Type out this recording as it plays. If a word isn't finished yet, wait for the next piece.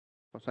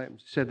First item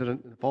is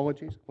Sederunt and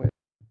apologies.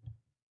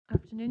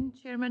 Afternoon,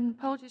 Chairman.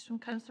 Apologies from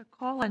Councillor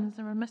Collins,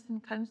 and we're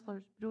missing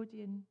Councillors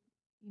Brodie and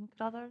Ian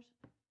Crothers,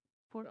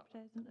 both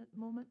present at the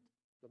moment.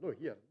 They're not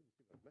here.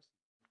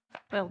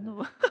 Well,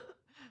 no.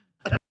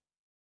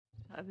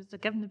 I was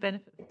given the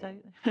benefit of the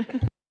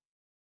doubt.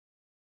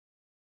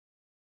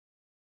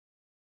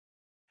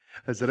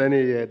 Is there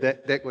any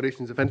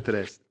declarations of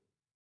interest?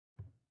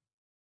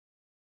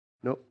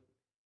 No.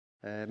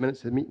 Minutes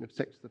of the meeting of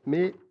 6th of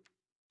May.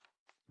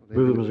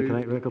 Move them as a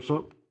correct record,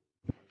 sir.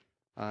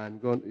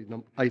 And going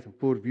to item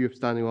 4, view of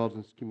standing orders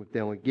and scheme of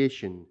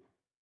delegation.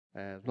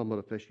 There's a number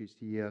of issues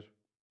here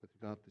with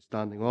regard to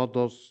standing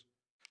orders.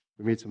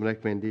 We made some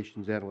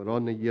recommendations earlier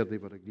on in the year. They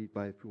were agreed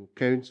by the full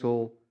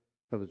council.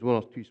 There was one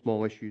or two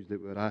small issues that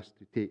we were asked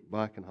to take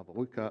back and have a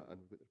look at, and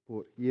we've got the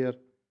report here.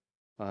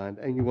 And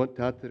anything you want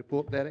to add to the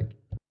report, Derek?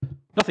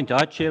 Nothing to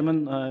add,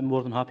 Chairman. I'm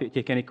more than happy to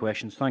take any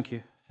questions. Thank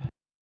you.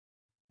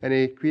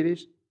 Any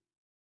queries?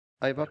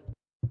 Ivor?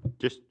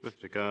 Just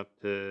with regard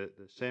to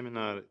the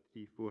seminar at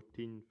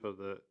 3:14 for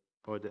the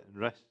audit and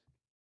risk,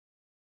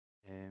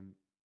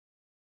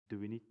 do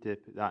we need to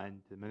put that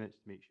into the minutes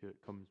to make sure it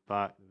comes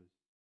back? There was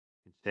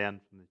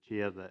concern from the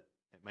chair that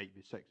it might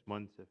be 6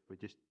 months if we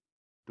just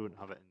don't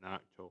have it in the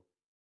actual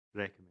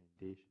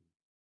recommendation.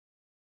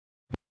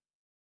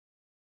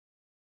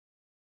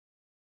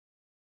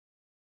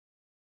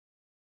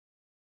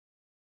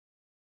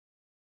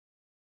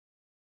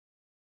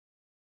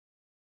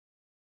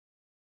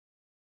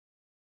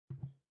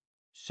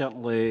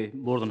 Certainly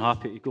more than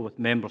happy to go with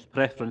members'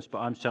 preference, but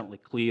I'm certainly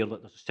clear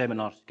that there's a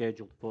seminar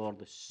scheduled for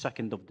the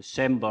 2nd of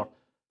December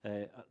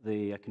at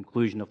the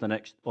conclusion of the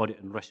next Audit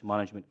and Risk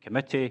Management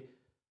Committee,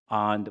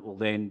 and it will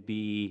then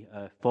be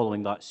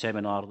following that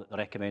seminar that the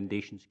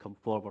recommendations come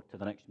forward to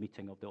the next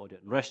meeting of the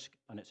Audit and Risk,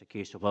 and it's a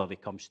case of whether they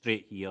come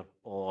straight here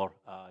or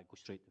go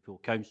straight to full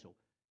council.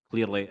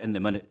 Clearly, in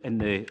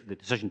the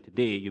decision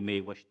today, you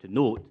may wish to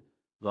note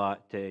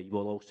that you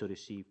will also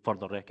receive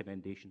further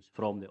recommendations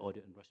from the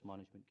Audit and Risk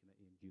Management Committee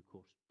in due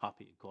course.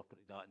 Happy to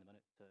incorporate that in the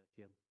minute,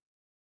 Chairman.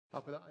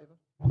 Happy with that, Ivor?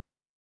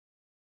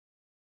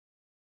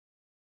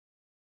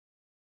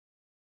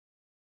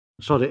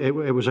 Sorry,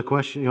 it was a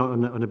question,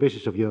 on the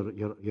basis of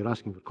you're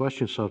asking for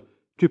questions, sir.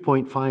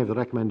 2.5, the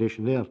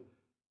recommendation there.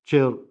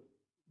 Chair,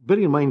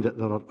 bearing in mind that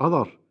there are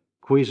other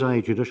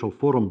quasi-judicial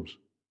forums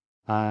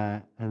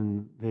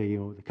in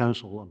the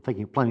council, I'm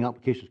thinking of Planning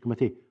Applications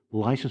Committee,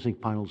 licensing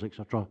panels,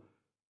 etc.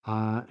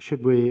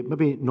 Should we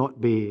maybe not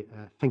be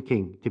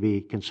thinking to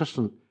be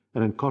consistent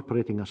in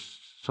incorporating a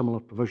similar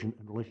provision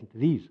in relation to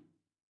these?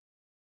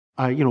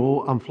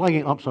 I'm flagging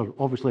it up, sir.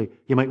 Obviously,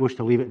 you might wish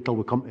to leave it until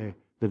we come to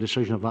the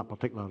decision of that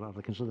particular, or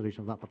the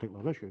consideration of that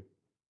particular issue.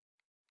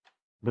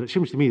 But it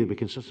seems to me there'd be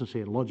consistency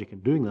and logic in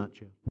doing that,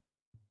 Chair.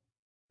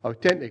 I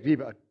would tend to agree,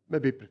 but I'd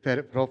maybe prefer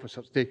it for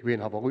officers to take away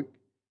and have a look.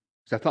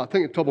 Because I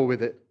think the trouble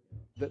with it,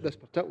 that this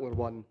particular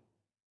one,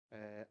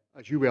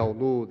 as you well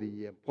know,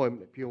 the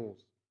employment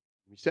appeals,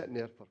 you're sitting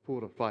there for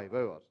 4 or 5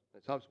 hours.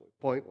 It's absolutely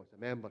pointless. A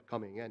member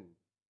coming in,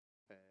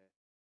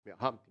 it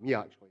happened to me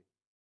actually.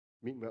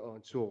 Meeting went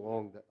on so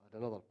long that I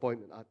had another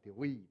appointment I had to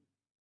leave.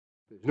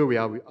 There's no way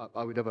I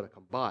would ever have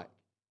come back.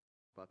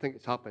 But I think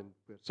it's happened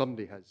where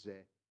somebody has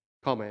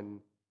come in,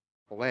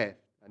 left,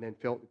 and then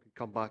felt they could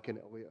come back in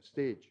at a later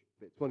stage.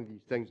 But it's one of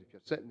these things, if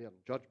you're sitting there in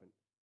judgment,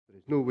 there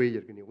is no way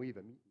you're going to leave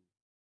a meeting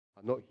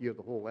and not hear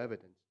the whole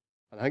evidence.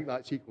 And I think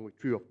that's equally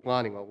true of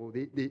planning, although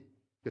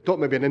you're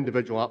talking maybe an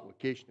individual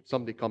application. If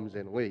somebody comes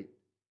in late,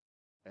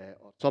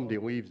 or somebody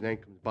leaves and then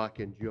comes back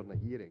in during the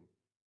hearing.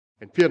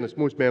 In fairness,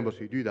 most members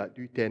who do that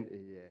do tend to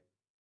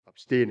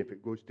abstain if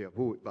it goes to a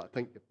vote, but I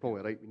think you're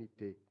probably right, we need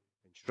to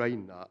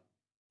enshrine that.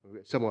 We've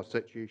got a similar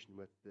situation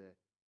with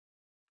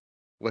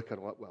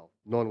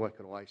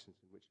non-liquor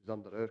licensing, which is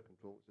under our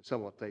control. It's a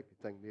similar type of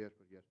thing there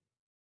where you're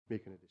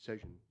making a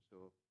decision.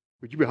 So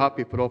would you be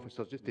happy for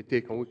officers just to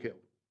take a look at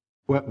it?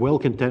 Well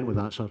content with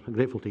that, sir. I'm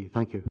grateful to you.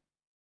 Thank you.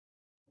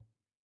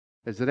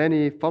 Is there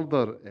any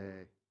further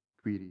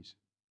queries?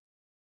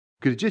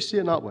 Could you just say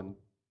on that one,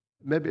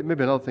 maybe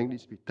another thing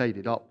needs to be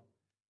tidied up.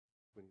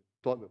 When you're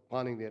talking about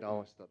planning there,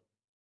 Alistair,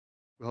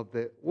 we have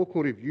the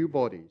local review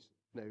bodies.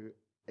 Now,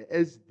 it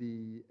is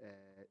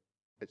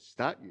it's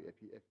statute.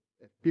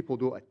 If people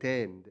don't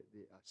attend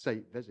a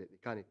site visit, they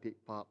can't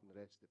take part in the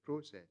rest of the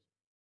process.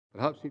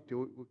 Perhaps we need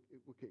to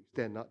look at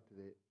extend that to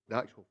the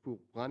actual full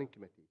planning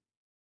committee.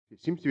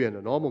 It seems to be an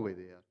anomaly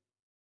there,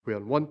 where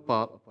in one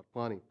part of our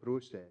planning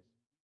process,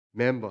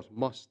 members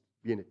must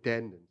be in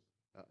attendance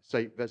at a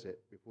site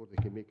visit before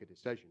they can make a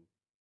decision.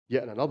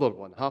 Yet in another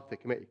one, half the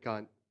committee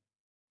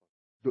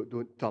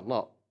don't turn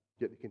up,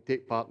 yet they can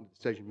take part in the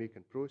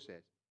decision-making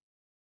process.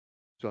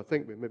 So I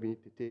think we maybe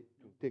need to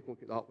take a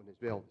look at that one as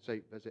well, the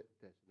site visit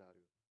scenario.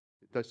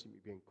 It does seem to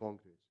be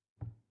incongruous.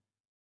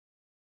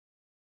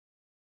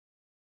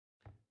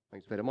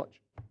 Thanks very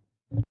much.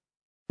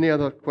 Any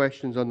other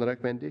questions on the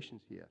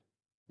recommendations here?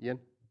 Ian?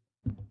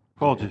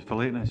 Apologies for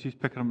lateness. Just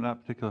picking up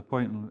that particular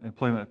point on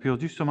employment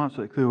appeals. Just so I'm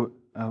absolutely clear,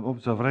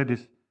 obviously I've read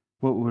this,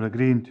 what we're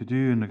agreeing to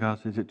do in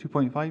regards to, is it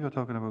 2.5 you're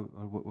talking about,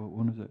 or what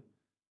one is it?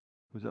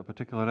 Was it a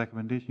particular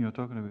recommendation you were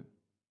talking about?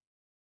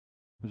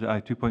 Was it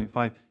I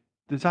 2.5?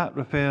 Does that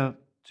refer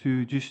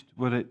to just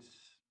where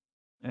it's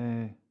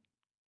the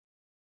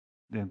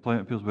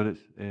employment appeals, where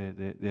it's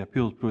the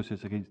appeals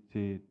process against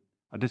a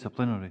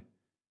disciplinary?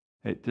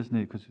 It doesn't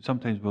it, because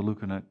sometimes we're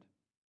looking at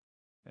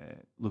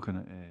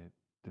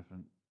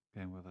different,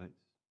 again, whether it's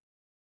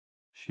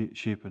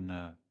shaping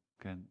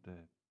again the,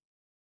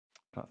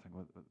 can't think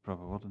what the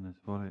proper wording is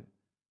for it.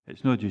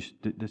 It's not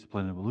just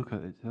disciplinary we look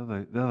at, it's the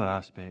other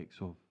aspects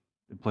of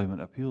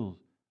employment appeals,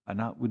 and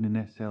that wouldn't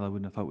necessarily, I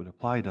wouldn't have thought would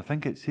apply. I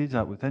think it says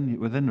that within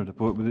the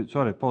report.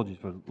 Sorry, apologies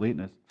for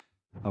lateness.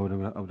 I would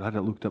have had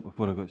it looked up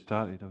before I got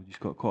started. I just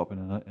got caught up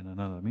in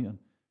another meeting.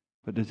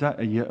 But does that,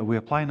 are we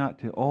applying that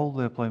to all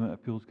the employment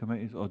appeals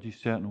committees or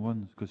just certain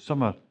ones? Because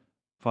some are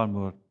far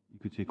more, you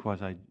could say,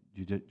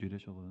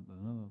 quasi-judicial than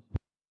others.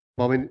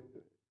 Well, I mean,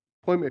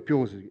 employment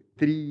appeals has got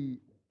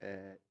three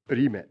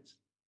remits.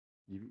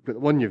 You've got the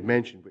one you've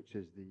mentioned, which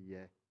is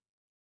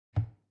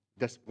the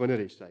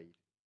disciplinary side.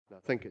 And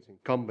I think it's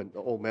incumbent that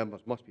all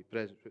members must be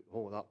present throughout the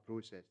whole of that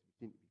process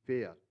to be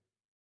fair.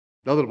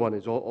 The other one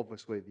is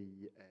obviously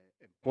the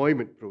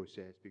employment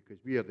process, because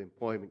we are the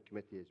employment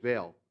committee as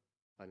well.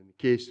 And in the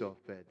case of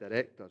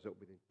directors, it will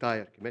be the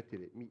entire committee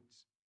that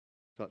meets.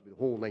 So that'll be the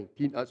whole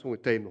 19, that's the only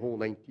time the whole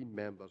 19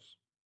 members,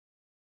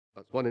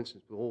 that's one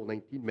instance where the whole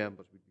 19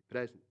 members would be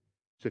present.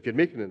 So if you're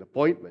making an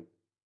appointment,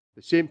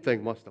 the same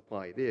thing must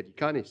apply there. You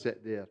can't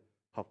sit there,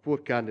 have 4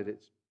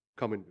 candidates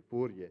coming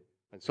before you,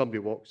 and somebody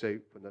walks out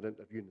when they're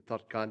interviewing the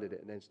third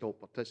candidate and then still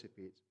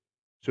participates.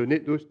 So in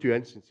those 2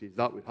 instances,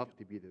 that would have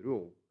to be the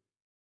rule.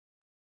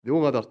 The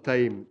only other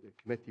time the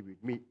committee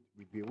would meet,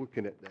 we'd be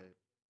looking at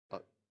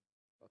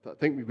I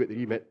think we've got the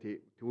remit to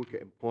look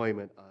at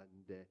employment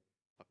and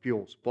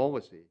appeals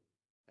policy,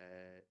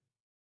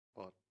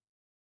 or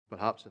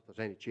perhaps if there's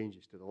any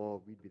changes to the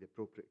law, we'd be the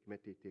appropriate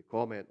committee to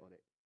comment on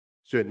it.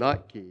 So in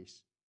that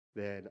case,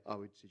 then I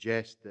would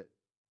suggest that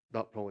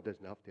that probably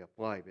doesn't have to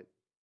apply. But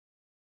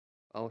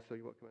Alistair,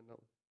 you want to come in that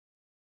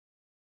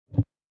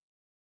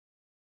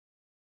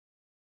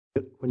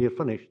one? When you're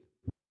finished.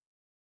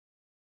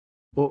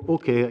 Oh,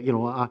 okay, you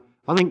know,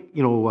 I think,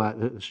 you know,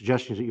 the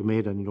suggestions that you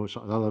made and, you know,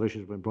 sort of the other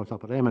issues that have been brought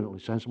up are eminently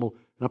sensible.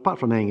 And apart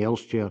from anything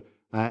else, Chair,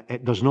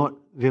 it does not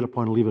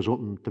thereupon leave us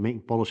open to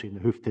making policy in the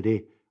hoof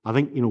today. I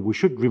think, you know, we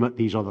should remit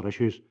these other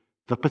issues.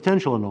 They're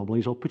potential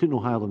anomalies. I'll put it no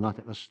higher than that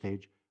at this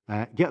stage.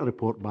 Get a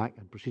report back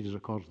and proceed as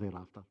accords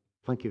thereafter.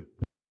 Thank you.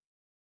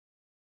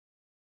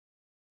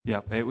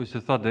 Yeah, it was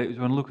the third. It was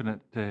when looking at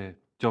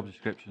job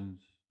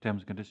descriptions,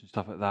 terms and conditions,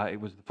 stuff like that. It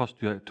was the first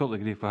 2. I totally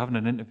agree. If we're having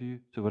an interview,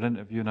 so we're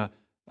interviewing a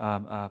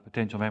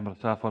potential member of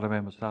staff or a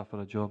member of staff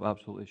for a job,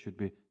 absolutely should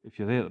be. If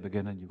you're there at the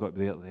beginning, you've got to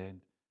be there at the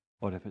end.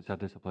 Or if it's a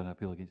disciplinary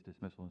appeal against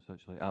dismissal and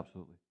such, like,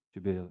 absolutely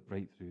should be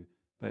right through.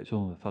 But it's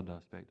only the third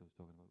aspect I was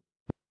talking about.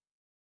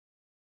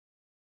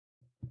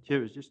 Chair,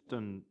 it was just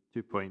on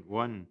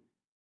 2.1.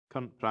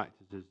 Current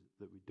practice is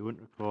that we don't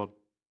record.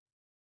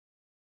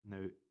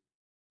 Now,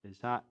 is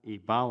that a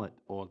ballot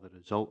or the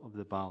result of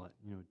the ballot?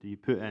 You know, do you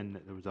put in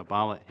that there was a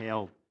ballot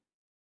held?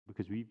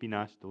 Because we've been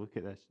asked to look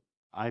at this.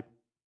 I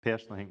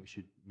personally think we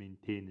should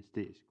maintain the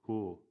status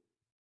quo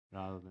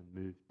rather than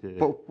move to...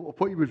 But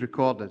what you would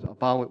record is a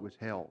ballot was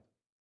held.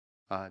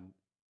 And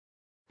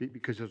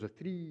because there's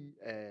 3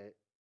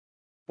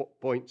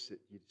 points that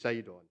you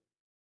decide on.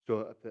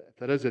 So if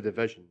there is a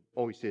division,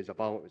 all you say is a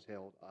ballot was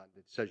held and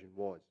the decision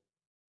was.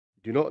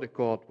 You do not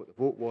record what the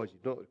vote was, you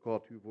do not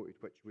record who voted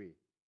which way.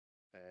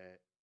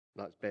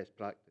 That's best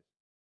practice.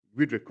 You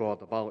would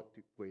record a ballot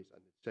took place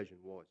and the decision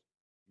was.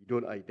 You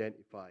don't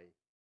identify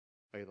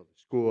either the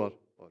score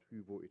or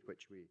who voted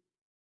which way.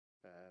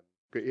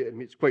 I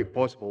mean, it's quite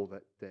possible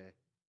that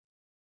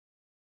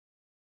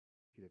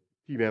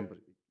 3 members,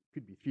 it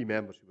could be 3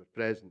 members who were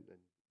present, and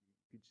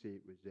you could say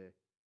it was a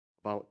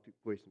ballot took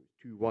place and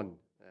it was 2-1.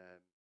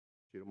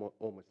 So you're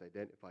almost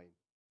identifying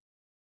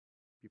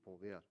people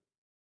there.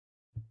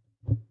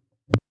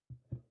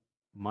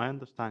 My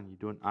understanding, you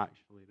don't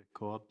actually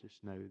record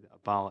just now that a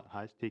ballot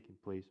has taken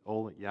place.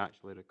 All that you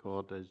actually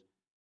record is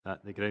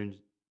that the grounds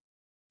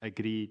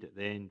agreed at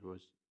the end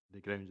was the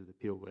grounds of the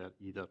appeal were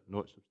either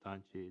not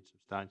substantiated,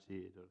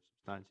 substantiated, or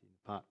substantiated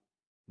in part.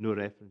 No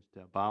reference to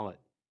a ballot.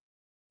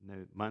 Now,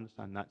 my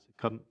understanding, that's the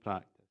current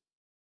practice.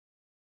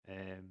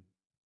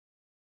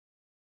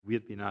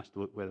 We've been asked to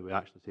look whether we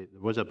actually say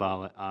there was a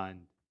ballot,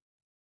 and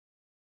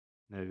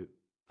now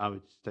I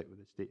would stick with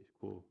the status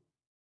quo.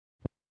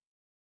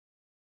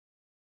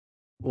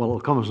 Well,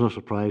 it'll come as no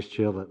surprise,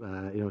 Chair,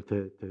 that you know,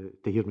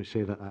 to hear me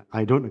say that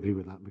I don't agree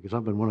with that, because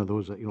I've been one of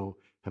those that, you know,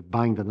 have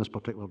banged in this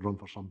particular drum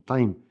for some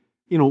time.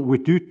 You know, we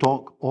do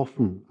talk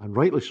often, and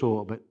rightly so,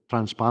 about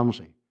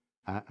transparency,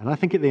 and I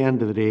think at the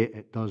end of the day,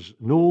 it does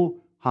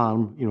no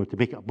harm, you know, to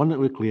make it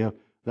abundantly clear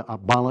that a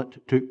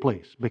ballot took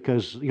place,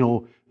 because, you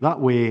know, that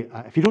way,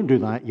 if you don't do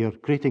that, you're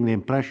creating the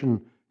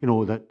impression, you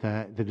know, that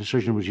the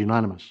decision was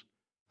unanimous.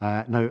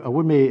 Now,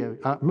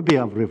 maybe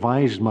I've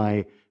revised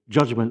my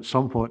judgment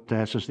somewhat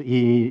since the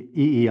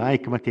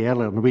EEI committee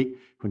earlier in the week,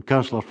 when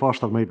Councillor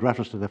Foster made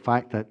reference to the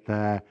fact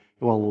that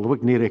well, the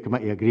Wigan Area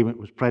Committee agreement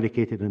was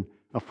predicated on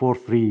a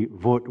 4-3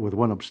 vote with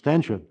one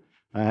abstention.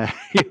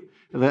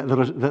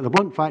 The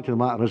blunt fact of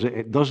the matter is that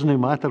it doesn't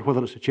matter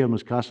whether it's a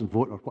chairman's casting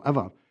vote or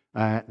whatever.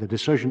 The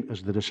decision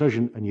is the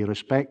decision, and you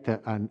respect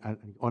it and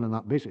on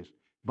that basis.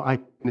 But I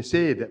They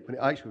say that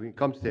when it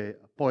comes to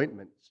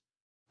appointments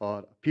or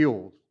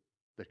appeals,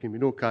 there can be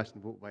no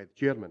casting vote by the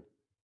chairman.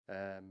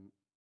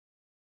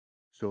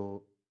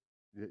 So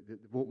the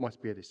vote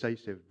must be a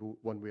decisive vote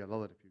one way or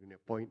another if you're going to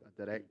appoint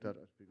a director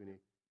or if you're going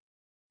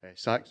to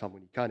sack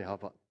someone. You can't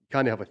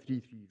have a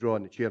 3-3 draw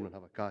and the chairman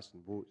have a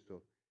casting vote.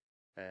 So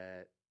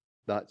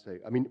that's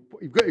I mean,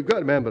 you've got to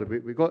remember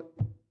we got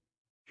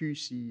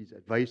QC's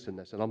advice on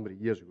this a number of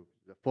years ago.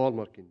 The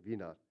former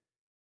convener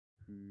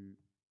who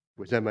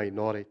was a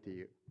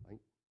minority, I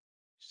think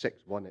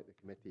 6-1 at the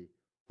committee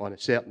on a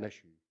certain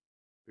issue.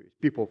 It was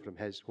people from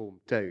his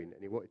hometown,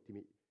 and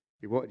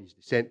he wanted his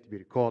dissent to be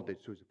recorded,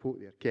 so as a vote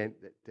there Kent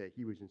that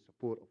he was in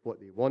support of what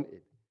they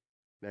wanted.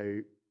 Now,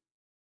 it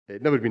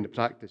had never been the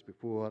practice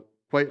before,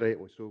 quite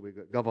rightly so. We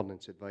got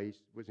governance advice,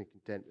 wasn't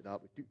content with that.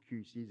 We took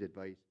QC's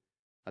advice,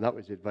 and that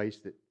was advice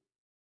that,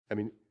 I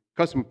mean,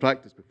 custom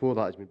practice before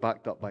that has been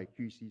backed up by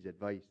QC's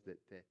advice that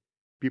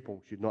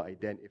people should not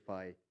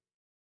identify.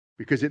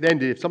 Because at the end of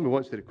the day, if somebody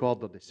wants to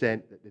record their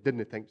dissent, that they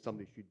didn't think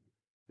somebody should,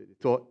 that they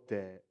thought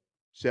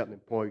certain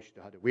employees should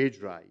have had a wage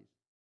rise,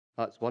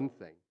 that's one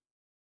thing.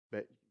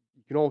 But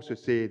you can also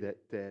say that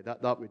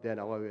that would then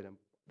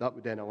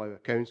allow a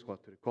councillor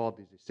to record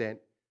his dissent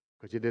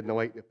because he didn't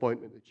like the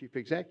appointment of the chief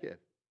executive.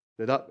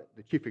 Now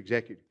the chief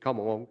executive would come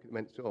along and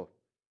went, so,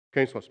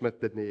 Councillor Smith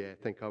didn't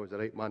think I was the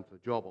right man for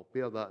the job. I'll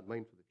bear that in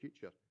mind for the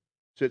future.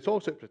 So it's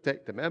also to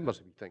protect the members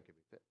if you think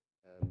about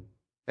it.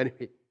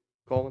 Anyway,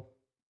 Colin?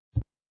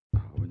 I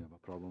wouldn't have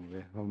a problem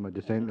with having my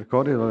dissent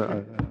recorded.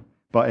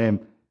 But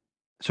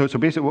so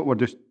basically what we're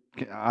just,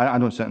 I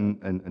don't sit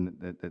in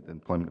the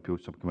Employment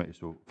Appeals Subcommittee,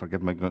 so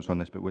forgive my ignorance on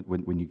this, but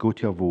when you go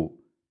to a vote,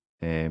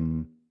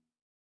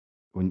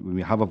 when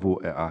we have a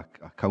vote at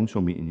a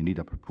council meeting, you need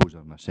a proposer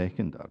and a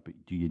seconder, but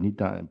do you need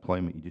that at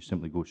employment? You just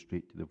simply go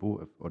straight to the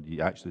vote, or do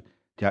you actually,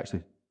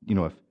 you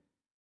know,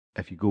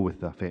 if you go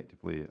with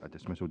effectively a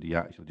dismissal, do you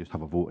actually just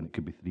have a vote and it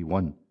could be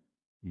 3-1?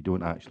 You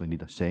don't actually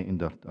need a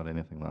seconder or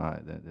anything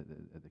like that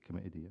at the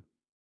committee, do you?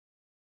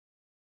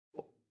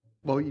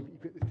 Well,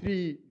 you've got the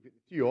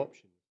three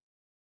options.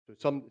 So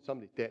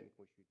somebody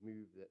technically should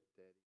move that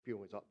the appeal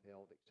was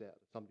upheld, etc.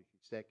 Somebody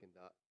should second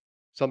that.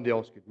 Somebody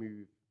else could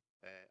move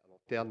an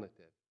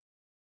alternative.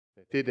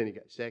 Now, if they didn't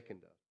get a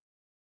seconder,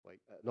 like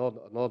an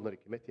ordinary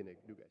committee, and you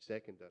do get a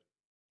seconder,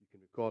 you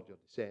can record your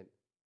dissent.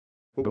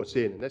 What we're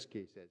saying in this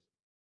case is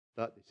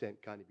that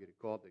dissent can't be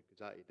recorded because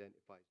that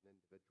identifies an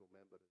individual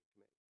member of the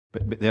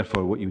committee. But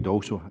therefore, what you would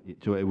also,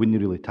 so it wouldn't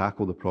really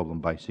tackle the problem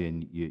by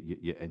saying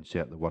you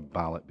insert the word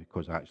ballot,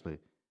 because actually,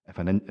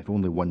 if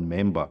only one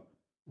member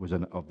was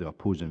of the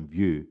opposing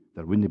view,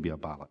 there wouldn't be a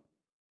ballot.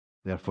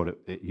 Therefore,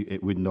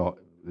 it would not.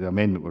 The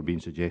amendment we're being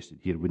suggested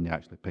here wouldn't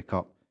actually pick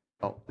up.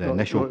 The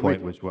initial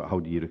point was, how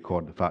do you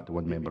record the fact that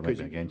one member might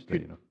be against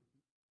it? You know,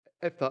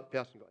 if that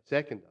person got a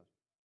seconder,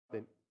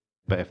 then.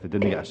 But if they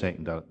didn't get a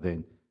seconder,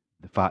 then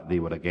the fact they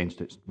were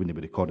against it wouldn't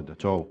be recorded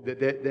at all. Then,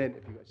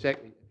 if you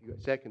got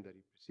a seconder,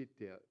 you proceed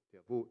to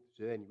a vote.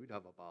 So then you would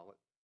have a ballot.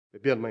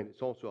 But bear in mind,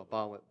 it's also a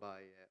ballot by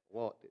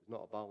lot. It's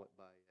not a ballot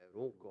by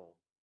roll call.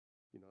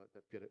 You know,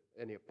 if you're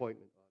at any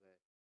appointment or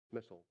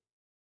dismissal,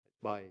 it's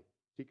by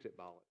secret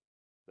ballot,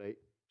 right?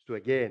 So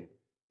again,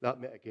 that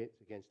mitigates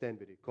against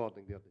anybody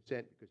recording their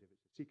dissent, because if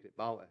it's a secret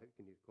ballot, how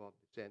can you record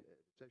dissent at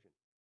a decision?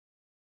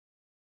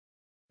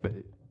 But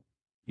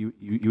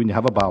you wouldn't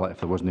have a ballot if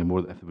there wasn't more.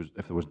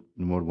 If there was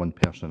more than one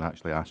person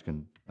actually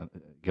asking,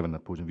 giving an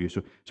opposing view.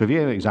 So if you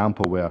have an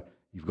example where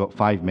you've got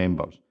 5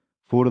 members,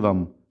 4 of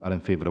them are in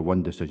favour of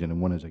one decision and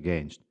 1 is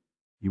against,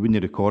 you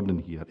wouldn't record in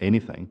here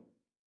anything.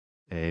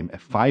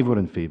 If 5 were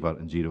in favour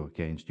and 0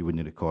 against, you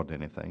wouldn't record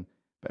anything.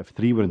 But if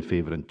 3 were in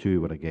favour and 2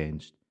 were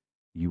against,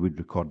 you would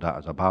record that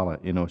as a ballot.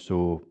 You know,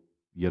 so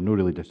you're not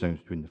really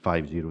distinguishing between the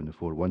 5-0 and the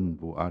 4-1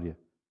 vote, are you?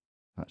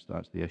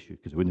 That's the issue,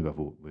 because it wouldn't be a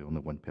vote with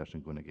only one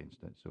person going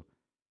against it. So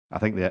I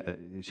think that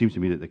it seems to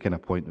me that the kind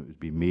of point that was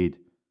being made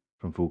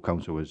from full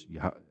council was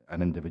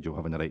an individual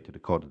having the right to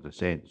record a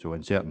dissent. So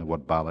inserting the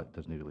word ballot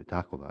doesn't really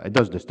tackle that. It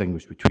does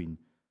distinguish between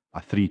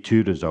a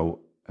 3-2 result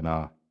and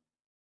a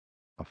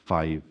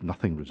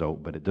 5-0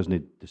 result, but it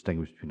doesn't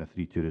distinguish between a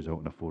 3-2 result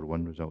and a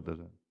 4-1 result, does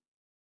it?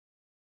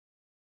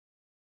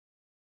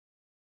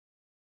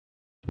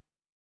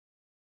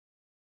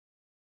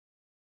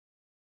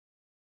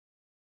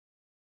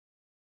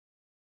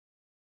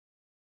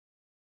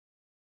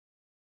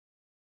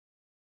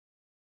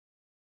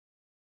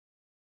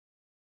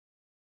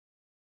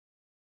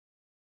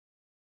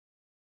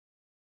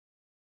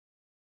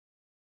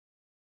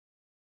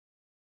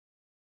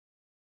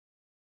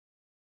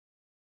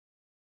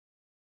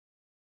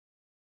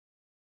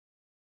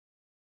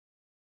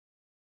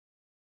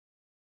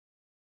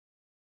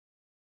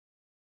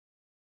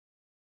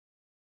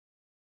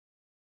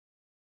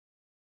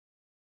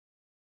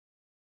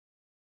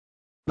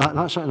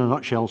 That's it in a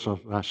nutshell, sir.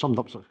 Summed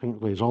up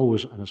succinctly as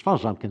always. And as far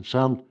as I'm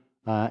concerned,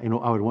 I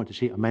would want to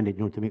see it amended,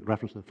 to make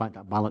reference to the fact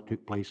that a ballot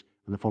took place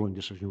and the following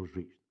decision was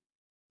reached.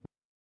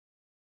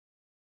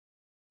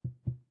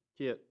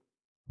 Chair,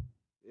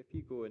 if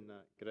you go in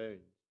that ground,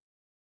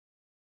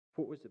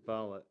 what was the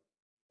ballot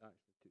that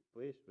actually took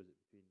place? Was it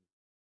between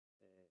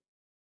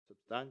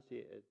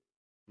substantiated,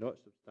 not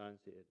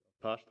substantiated, or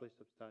partially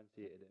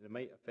substantiated? And it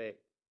might affect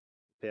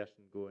the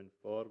person going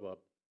forward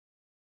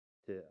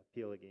to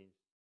appeal against,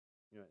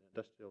 an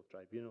industrial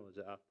tribunal. Is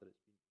it after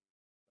it's been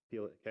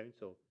appealed at the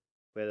council,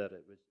 whether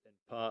it was in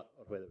part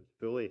or whether it was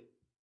fully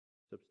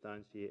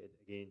substantiated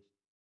against,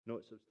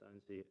 not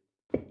substantiated?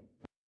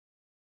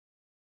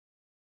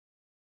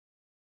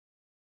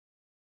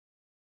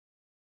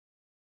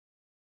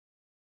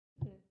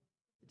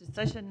 The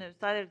decision, it was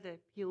either the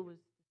appeal was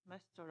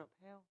dismissed or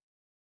upheld.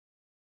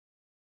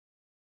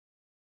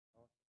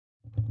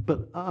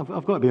 But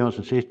I've got to be honest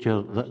and say,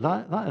 Chair,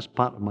 that is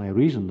part of my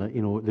reason that,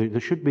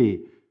 there should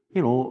be,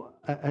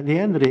 at the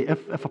end of the day,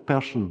 if a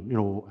person,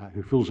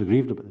 who feels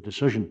aggrieved about the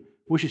decision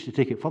wishes to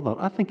take it further,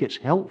 I think it's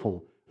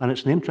helpful and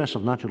it's in the interest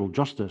of natural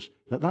justice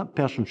that that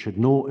person should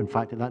know, in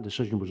fact, that that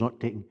decision was not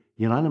taken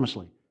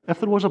unanimously. If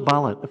there was a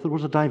ballot, if there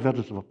was a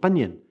divergence of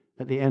opinion,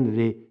 at the end of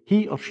the day,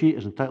 he or she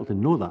is entitled to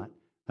know that,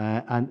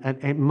 and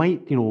it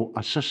might,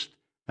 assist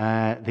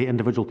the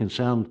individual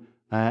concerned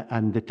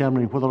and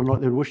determining whether or not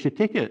they wish to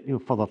take it,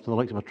 further to the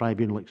likes of a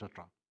tribunal,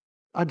 etc.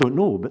 I don't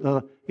know,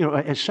 but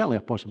it's certainly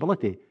a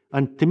possibility.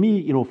 And to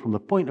me, from the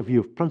point of view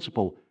of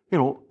principle,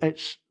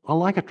 it's a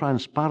lack of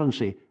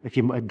transparency if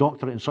you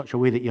doctor it in such a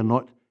way that you're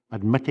not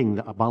admitting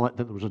that that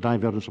there was a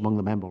divergence among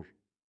the members.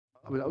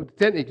 I would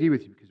tend to agree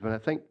with you, because when I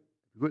think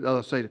we go to the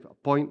other side of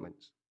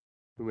appointments,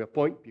 when we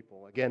appoint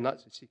people, again,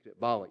 that's a secret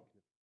ballot.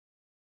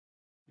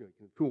 You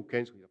can full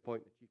council, you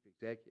appoint the chief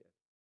executive,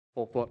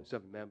 all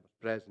 47 members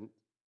present,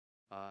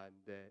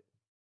 and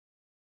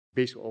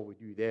basically all we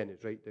do then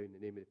is write down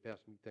the name of the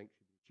person we think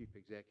should be the chief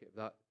executive.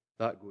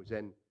 That goes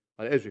in,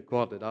 and it is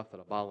recorded after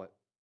a ballot.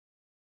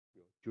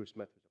 Joe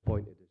Smith was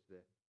appointed as the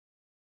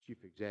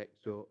chief exec.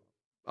 So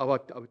I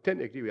would tend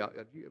to agree with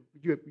that.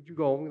 Would you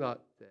go along with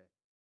that,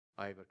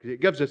 Ivor? Because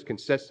it gives us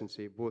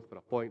consistency both for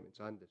appointments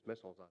and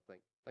dismissals, I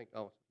think. I think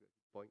Alice has got a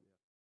good point there.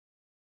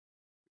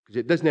 Because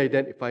it doesn't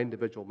identify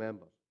individual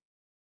members.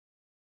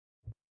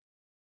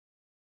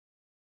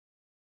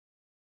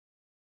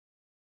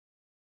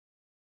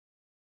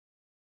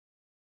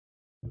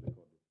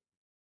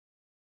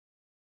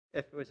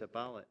 If it was a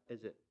ballot,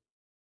 is it,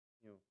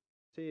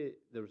 say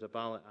there was a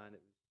ballot and the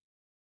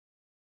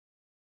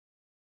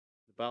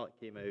ballot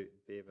came out in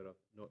favour of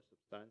not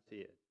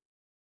substantiated,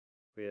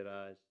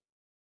 whereas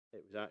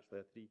it was actually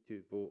a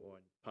 3-2 vote on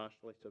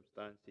partially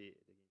substantiated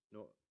against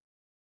not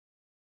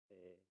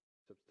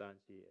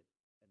substantiated,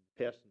 and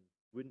the person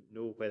wouldn't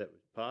know whether it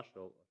was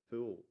partial or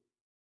full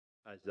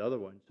as the other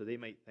one, so they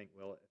might think,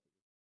 well, if it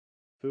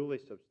was fully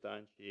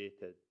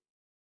substantiated,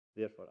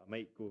 therefore I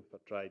might go for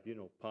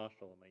tribunal,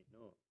 partial I might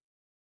not.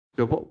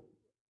 So what,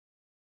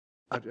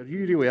 are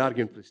you really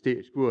arguing for the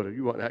status quo, or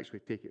you want to actually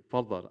take it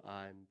further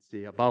and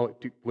say a ballot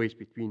took place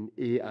between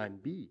A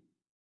and B?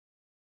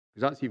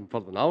 Because that's even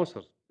further than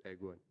Alistair's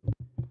going.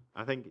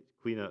 I think it's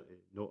cleaner to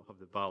not have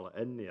the ballot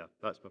in there.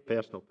 That's my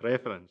personal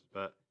preference,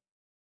 but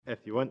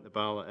if you want the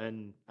ballot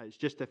in, it's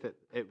just if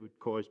it would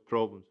cause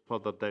problems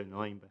further down the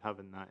line by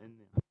having that in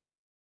there.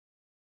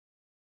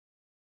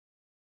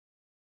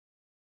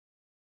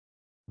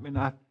 I mean,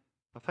 I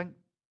think,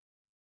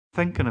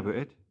 thinking about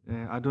it,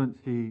 I don't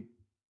see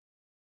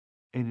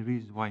any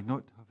reason why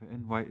not to have it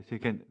in. Why to say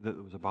again that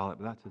there was a ballot,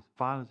 but that's as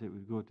far as it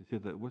would go to say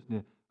that it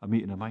wasn't a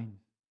meeting of minds.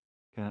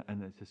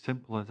 And it's as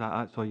simple as that.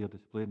 That's all you're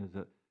displaying, is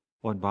that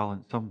on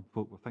balance, some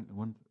folk were thinking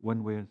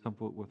one way and some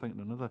folk were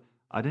thinking another.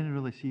 I didn't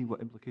really see what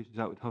implications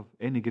that would have,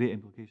 any great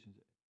implications,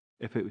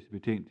 if it was to be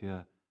taken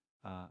to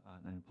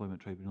an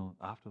employment tribunal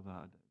after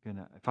that.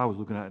 Again, if I was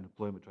looking at an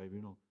employment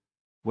tribunal,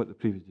 what the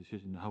previous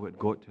decision, how it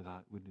got to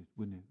that,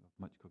 wouldn't have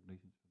much cognition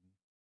for me.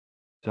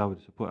 So I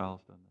would support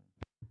Alistair on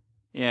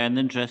that. Yeah, in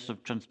the interest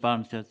of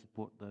transparency, I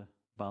support the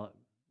ballot,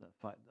 the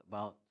fact that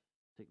ballot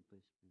taking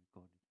place be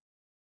recorded.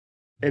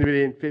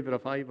 Anybody in favour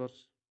of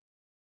Ivor's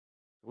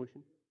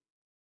solution?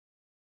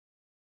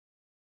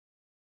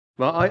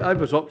 Well,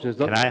 Ivor's option is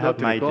not. Can I not have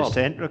to my record.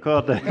 dissent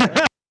recorded?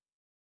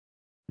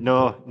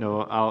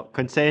 No.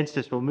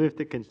 Consensus. We'll move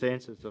to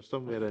consensus or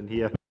somewhere in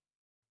here.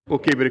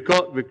 Okay, we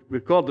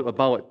record that a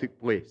ballot took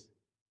place.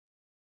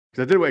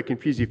 Because I didn't want to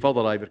confuse you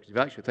further, Ivor, because you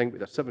actually think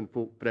there's 7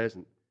 folk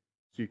present.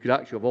 So you could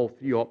actually have all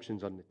 3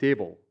 options on the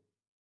table.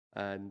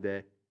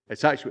 And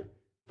it's actually,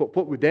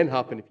 what would then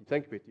happen if you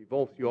think about it, you have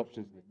all 3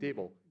 options on the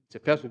table. It's a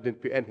person who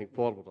didn't put anything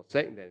forward or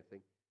second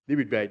anything, they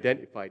would be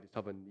identified as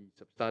having the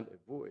substantive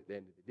vote at the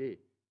end of the day.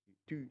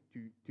 2,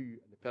 and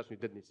the person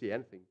who didn't say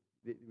anything,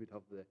 they would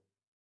have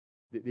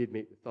they'd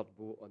make the third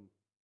vote on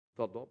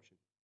the third option.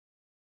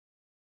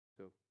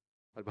 So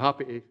I'd be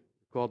happy to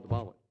record the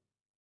ballot.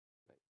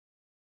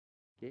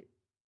 Okay.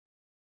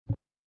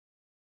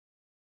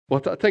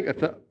 Well, I think if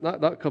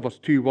that covers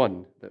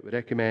 2.1, that we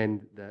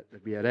recommend that there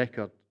be a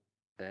record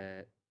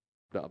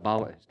that a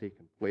ballot has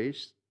taken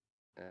place.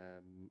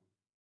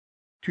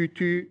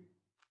 2.2,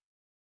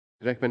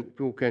 recommend the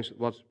full council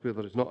words where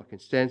there is not a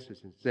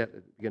consensus inserted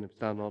at the beginning of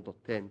Standing Order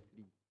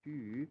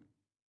 10.3.2.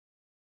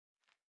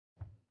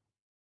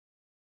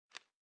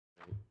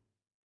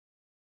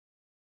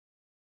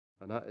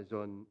 And that is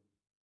on,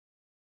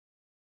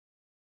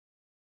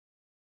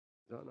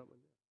 is that one?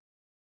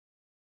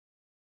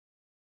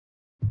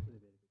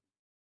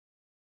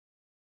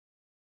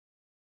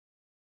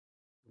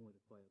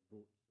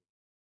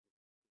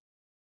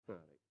 All right.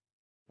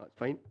 That's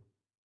fine.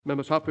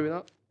 Members happy with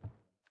that?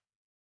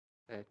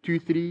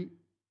 2.3,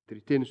 to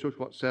retain the Social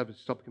Work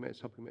Services Subcommittee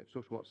of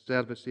Social Work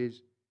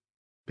Services,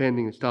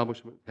 pending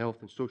establishment of Health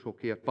and Social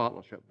Care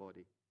Partnership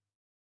Body.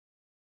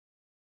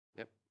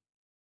 Yep.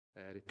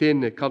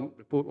 Retain the current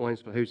report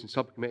lines for Housing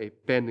Subcommittee,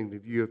 pending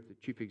review of the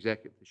Chief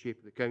Executive, the shape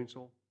of the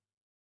Council.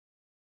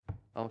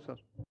 Alistair?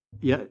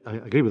 Yeah, I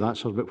agree with that,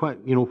 sir. But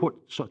what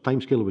sort of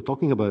timescale are we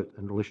talking about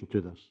in relation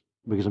to this?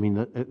 Because I mean,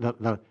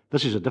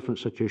 this is a different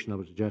situation, I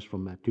would suggest,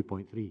 from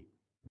 2.3.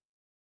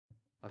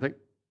 I think,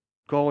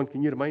 Colin,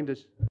 can you remind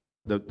us?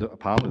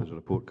 Apparently there's a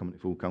report coming to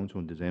full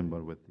council in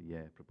December with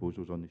the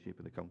proposals on the shape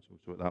of the council.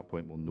 So at that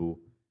point we'll know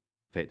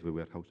effectively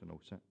where House and all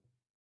sit.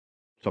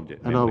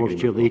 Subject. In other words,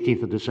 Chair, the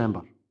 18th of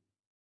December.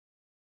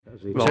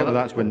 Well,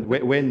 that's when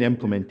the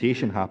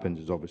implementation happens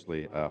is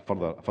obviously a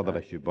further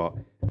issue. But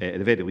at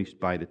the very least,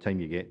 by the time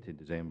you get to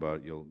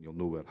December, you'll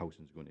know where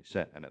Housing's going to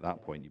sit, and at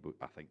that point,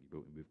 I think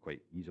you'll be able to move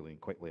quite easily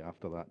and quickly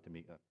after that to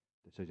make a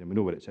decision. We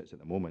know where it sits at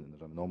the moment, and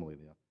there's an anomaly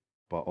there.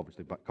 But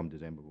obviously, come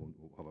December, we'll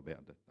have a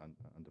better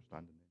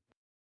understanding.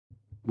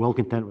 Well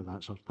content with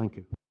that, sir. Thank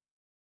you.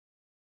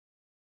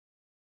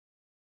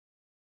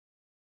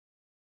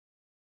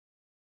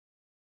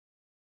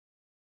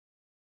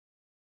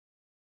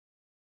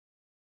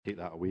 Take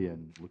that away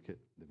and look at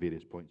the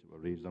various points that were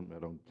raised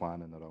around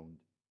planning, around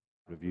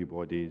review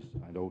bodies,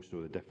 and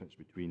also the difference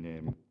between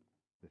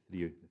the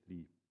three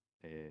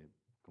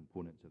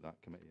components of that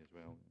committee as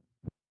well.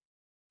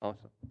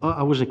 Alistair?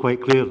 I wasn't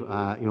quite clear,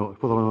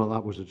 whether or not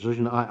that was the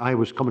decision. I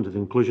was coming to the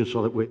conclusion,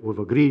 so that we've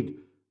agreed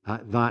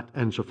that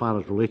insofar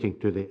as relating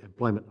to the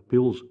Employment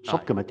Appeals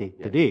Subcommittee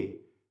today,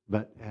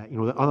 but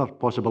the other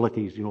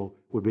possibilities,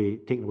 would be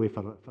taken away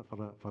for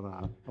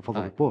a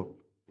further report.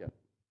 Yeah.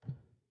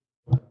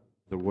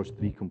 There was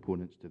three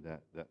components to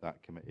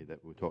that committee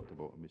that we talked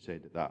about, and we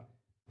said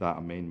that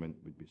amendment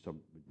would be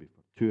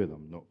for two of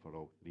them, not for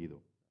all three,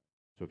 though.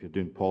 So if you're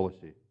doing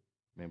policy,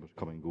 members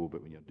come and go,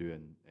 but when you're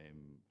doing,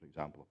 for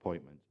example,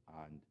 appointments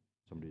and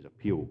somebody's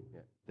appeal,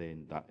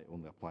 then that it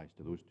only applies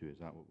to those two. Is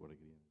that what we're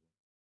agreeing?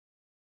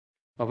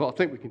 I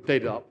think we can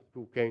tidy it up to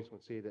full council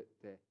and say that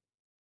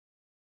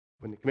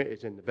when the committee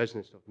is in the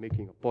business of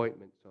making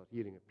appointments or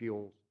hearing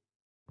appeals,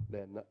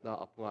 then that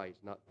applies,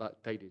 and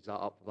that tidies that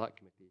up for that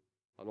committee,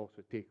 and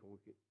also take a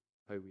look at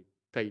how we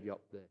tidy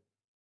up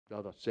the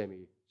other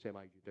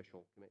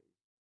semi-judicial committees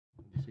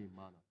in the same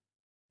manner.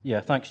 Yeah,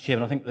 thanks,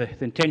 Chairman. I think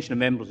the intention of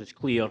members is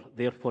clear.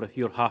 Therefore, if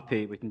you're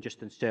happy, we can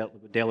just insert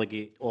that we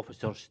delegate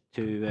officers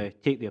to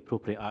take the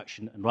appropriate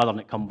action, and rather than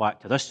it come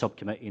back to this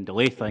subcommittee and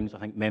delay things, I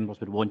think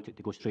members would want it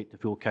to go straight to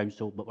full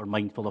council, but we're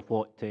mindful of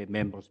what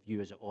members'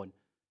 view is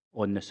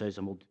on this is,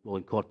 and we'll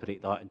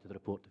incorporate that into the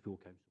report to full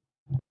council.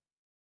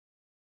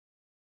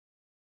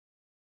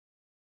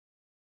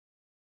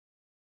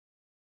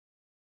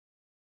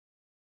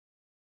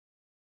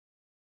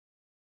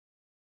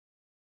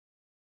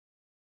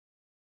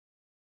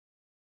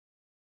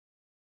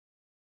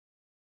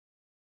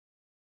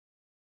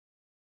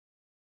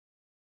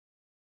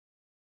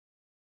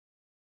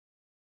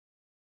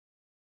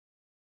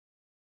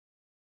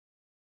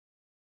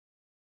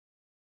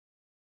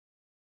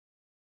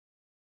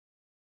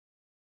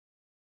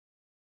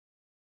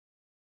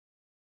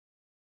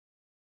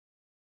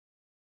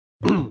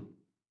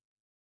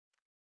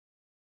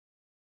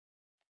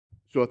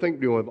 So I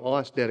think I'll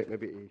ask Derek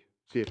maybe to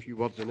say a few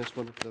words on this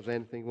one, if there's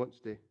anything he wants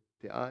to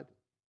add.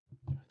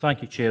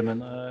 Thank you,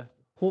 Chairman.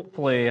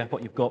 Hopefully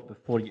what you've got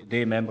before you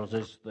today, members,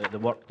 is the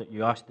work that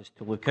you asked us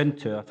to look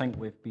into. I think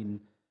we've been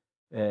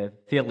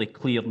fairly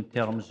clear in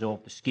terms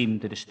of the scheme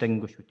to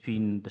distinguish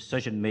between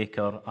decision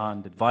maker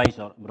and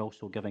advisor. We're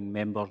also giving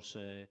members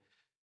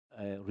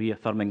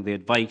reaffirming the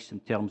advice in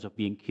terms of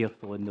being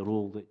careful in the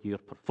role that you're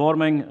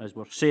performing. As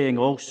we're saying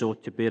also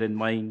to bear in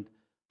mind,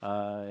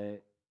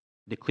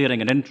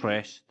 declaring an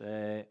interest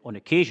on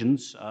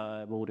occasions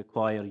will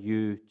require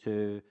you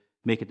to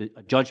make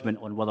a judgment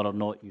on whether or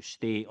not you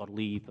stay or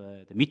leave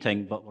the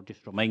meeting, but we're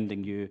just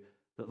reminding you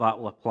that that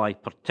will apply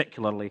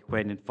particularly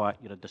when in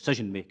fact you're a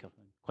decision maker.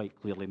 Quite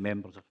clearly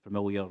members are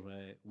familiar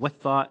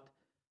with that,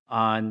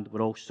 and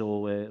we're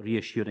also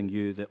reassuring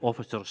you that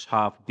officers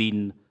have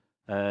been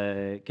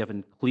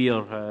given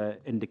clear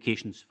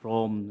indications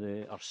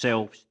from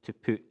ourselves to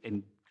put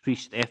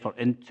increased effort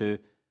into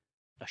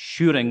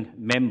assuring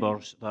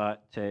members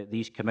that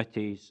these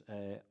committees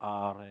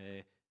are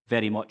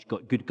very much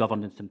got good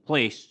governance in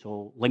place.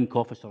 So link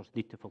officers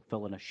need to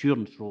fulfil an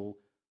assurance role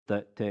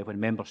that when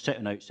members sit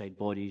in outside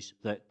bodies,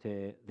 that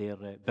their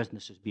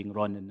business is being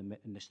run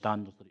in the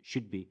standards that it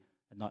should be,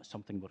 and that's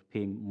something we're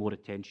paying more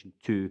attention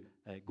to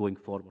going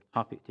forward.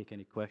 Happy to take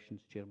any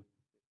questions, Chairman.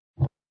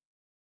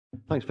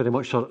 Thanks very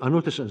much, sir. I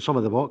notice in some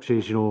of the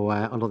boxes,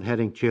 under the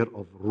heading Chair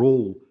of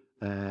Role,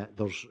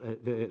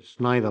 it's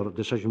neither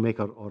decision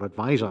maker or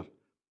advisor.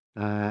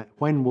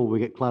 When will we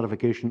get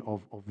clarification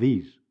of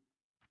these?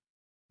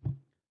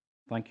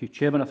 Thank you,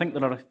 Chairman. I think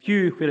there are a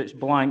few where it's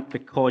blank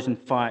because, in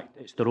fact,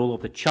 it's the role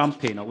of the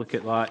champion. I'll look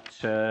at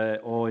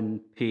that on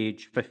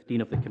page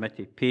 15 of the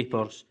committee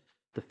papers.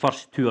 The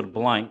first two are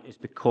blank is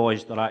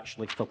because they're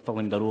actually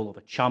fulfilling the role of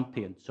a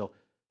champion. So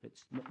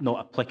it's not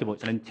applicable.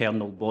 It's an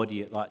internal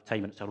body at that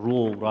time, and it's a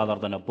role rather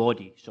than a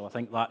body. So I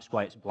think that's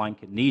why it's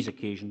blank in these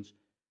occasions.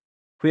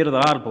 Where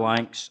there are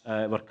blanks,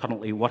 we're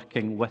currently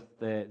working with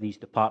these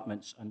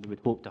departments, and we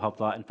would hope to have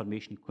that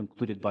information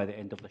concluded by the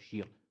end of this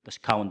year, this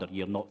calendar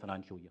year, not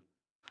financial year.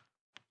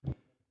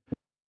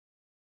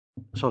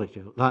 Sorry,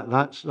 Chair.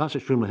 That's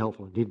extremely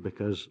helpful indeed,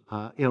 because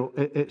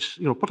it's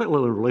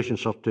particularly in relation,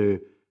 sir,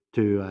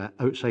 to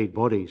outside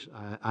bodies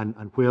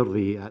and where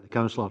the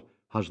councillor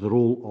has the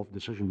role of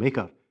decision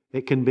maker.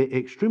 It can be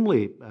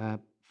extremely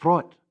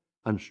fraught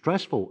and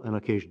stressful on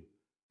occasion.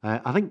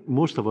 I think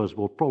most of us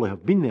will probably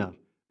have been there,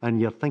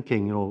 and you're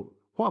thinking,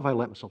 what have I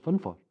let myself in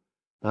for?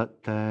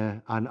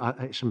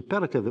 It's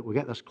imperative that we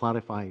get this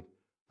clarified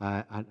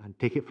and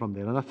take it from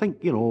there. And I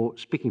think,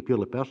 speaking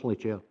purely personally,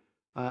 Chair,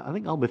 I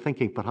think I'll be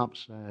thinking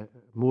perhaps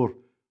more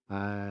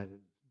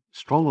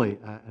strongly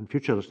in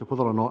future as to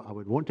whether or not I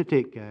would want to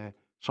take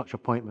such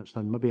appointments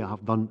than maybe I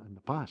have done in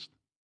the past.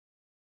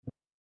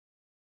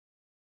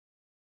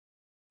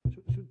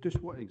 So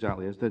just what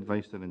exactly is the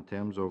advice then in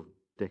terms of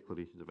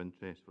declarations of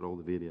interest for all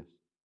the various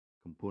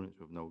components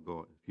we've now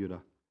got? If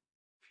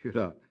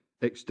you're a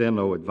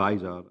external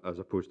advisor as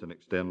opposed to an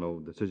external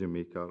decision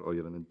maker, or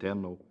you're an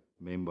internal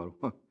member,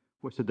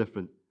 what's the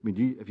difference? I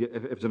mean, if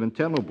it's an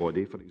internal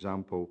body, for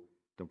example,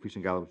 Dumfries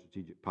and Galloway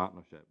Strategic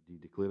Partnership, do you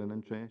declare an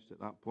interest at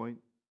that point?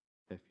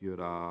 If you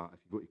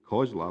go to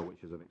COSLA,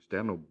 which is an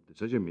external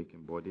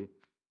decision-making body,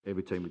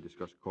 every time we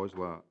discuss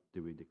COSLA,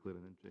 do we declare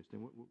an interest?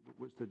 And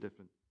what's the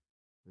difference?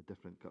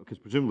 Because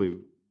presumably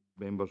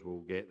members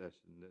will get this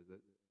and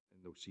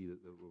they'll see that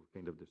we'll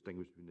kind of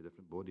distinguish between the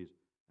different bodies,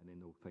 and then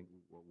they'll think,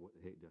 well, what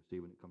the heck do I say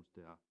when it comes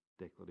to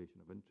a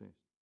declaration of interest?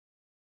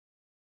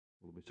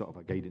 Will there be sort of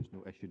a guidance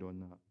note issued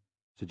on that?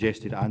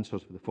 Suggested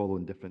answers for the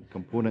following different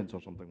components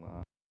or something like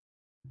that?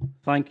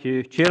 Thank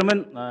you,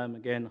 Chairman. I'm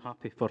again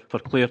happy for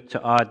Claire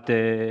to add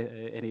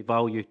any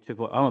value to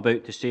what I'm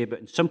about to say, but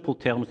in simple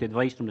terms, the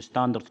advice from the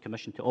Standards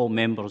Commission to all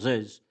members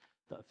is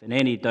that if in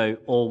any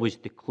doubt, always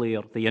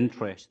declare the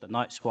interest, and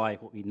that's why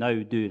what we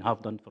now do and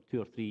have done for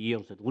 2 or 3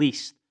 years at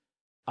least,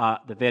 at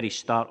the very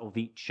start of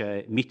each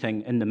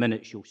meeting, in the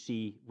minutes you'll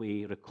see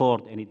we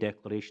record any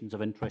declarations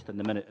of interest in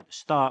the minute at the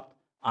start,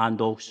 and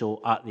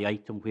also at the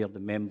item where the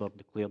member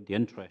declared the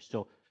interest.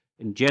 So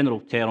in general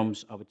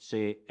terms, I would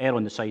say err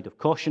on the side of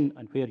caution,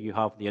 and where you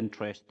have the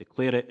interest,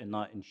 declare it, and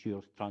that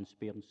ensures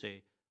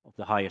transparency of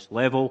the highest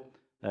level.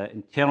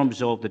 In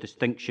terms of the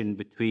distinction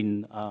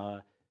between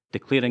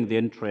declaring the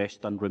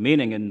interest and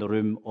remaining in the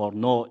room or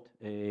not,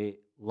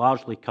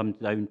 largely comes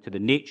down to the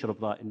nature of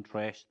that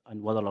interest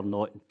and whether or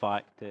not, in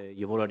fact,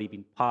 you've already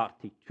been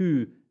party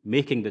to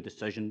making the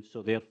decision.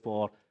 So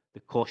therefore,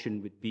 the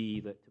caution would be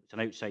that if it's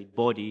an outside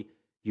body,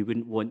 you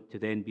wouldn't want to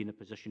then be in a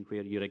position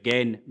where you're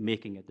again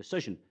making a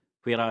decision.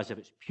 Whereas if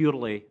it's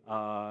purely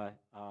a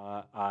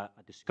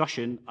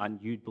discussion and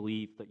you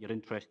believe that your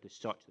interest is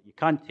such that you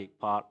can take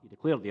part, you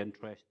declare the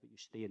interest, but you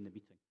stay in the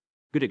meeting.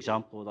 Good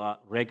example of that,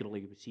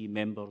 regularly we see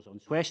members on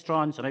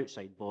Swestrans, an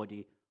outside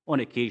body. On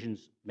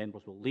occasions,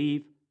 members will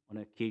leave. On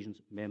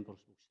occasions, members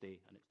will stay.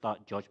 And it's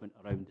that judgment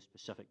around the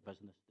specific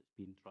business that's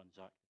being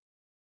transacted.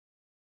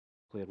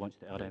 Claire wants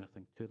to add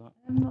anything to that?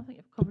 I think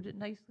you've covered it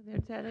nicely there,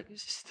 Derek.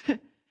 It's just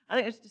I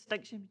think there's a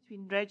distinction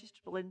between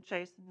registrable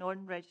interest and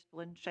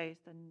non-registrable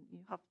interest, and you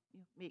have to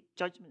make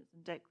judgments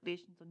and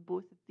declarations on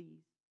both of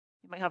these.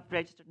 You might have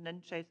registered an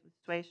interest with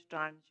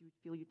Swestrans, you would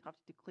feel you'd have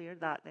to declare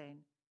that then.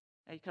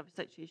 You could have a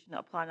situation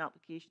at a plan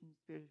application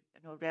where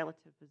a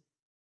relative has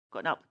got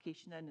an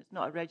application in, it's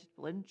not a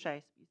registrable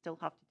interest, but you still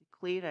have to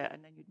declare it,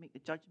 and then you'd make the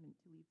judgment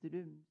to leave the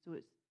room. So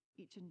it's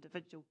each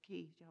individual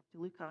case, you have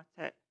to look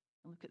at it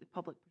and look at the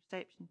public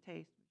perception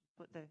test, which is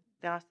what the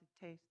acid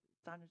test, the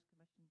Standards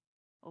Commission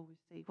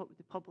always say. What would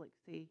the public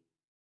say?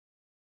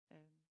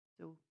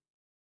 So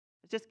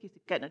it's just a case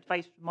of getting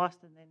advice from us,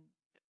 and then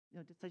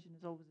decision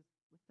is always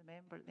with the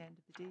member at the end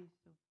of the day.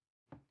 So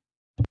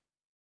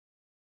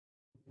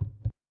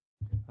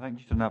I think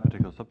just on that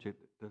particular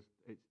subject,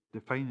 it's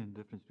defining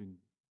the difference between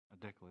a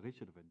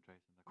declaration of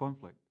interest and a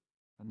conflict.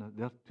 And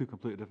they're two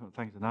completely different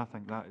things. And I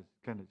think that is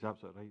kind of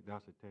absolutely right. The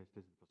acid test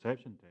is a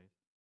perception test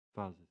as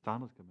far as the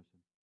Standards Commission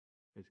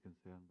is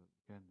concerned. But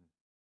again,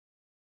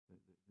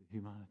 the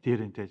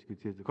humanitarian test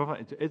could say,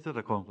 is there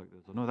a conflict?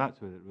 No,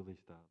 that's where it really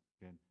starts.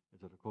 Again,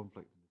 is there a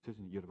conflict in the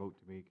decision that you're about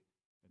to make?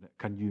 And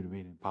can you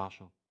remain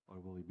impartial, or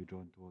will you be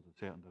drawn towards a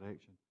certain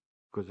direction?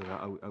 because of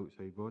that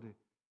outside body.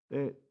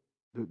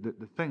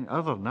 The thing,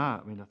 other than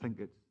that, I mean, I think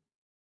it's,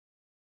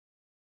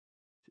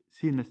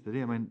 seeing this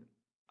today, I mean,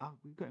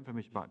 we got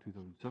information back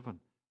 2007,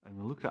 and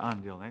we look at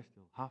Andale and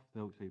Estill, half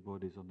the outside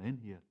bodies are in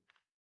here.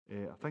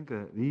 I think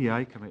the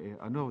EI committee,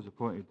 I know I was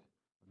appointed,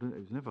 it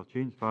was never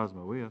changed as far as I'm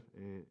aware,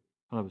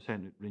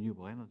 100%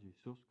 renewable energy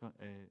source,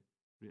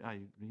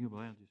 renewable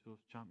energy source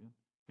champion.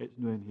 It's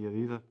not in here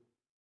either.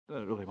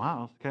 Doesn't really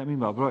matter, can't mean,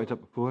 but I brought it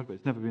up before, but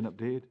it's never been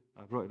updated.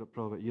 I brought it up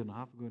probably about a year and a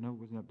half ago now, it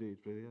wasn't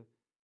updated for there.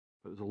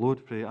 But there's a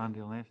load for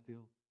Andale and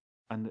Estill.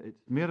 And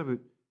it's more about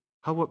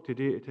how up to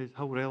date it is,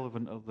 how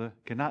relevant are the,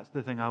 and that's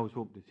the thing I was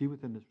hoping to see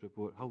within this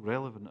report, how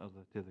relevant are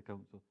they to the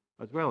council,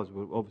 as well as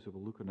we're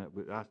looking at,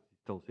 but I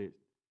still say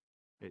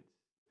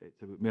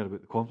it's about, more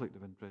about the conflict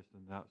of interest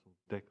than the actual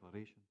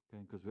declaration.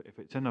 Because if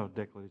it's in our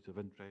declaration of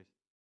interest,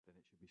 then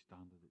it should be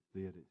standard. It's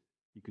there.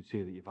 You could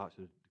say that you've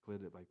actually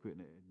declared it by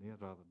putting it in there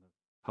rather than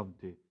having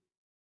to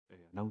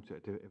announce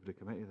it to every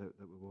committee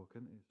that we walk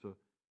into. So,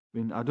 I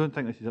mean, I don't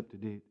think this is up to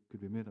date.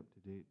 Could be made up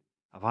to date.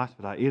 I've asked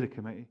for that area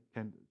committee,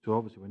 so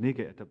obviously when they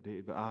get it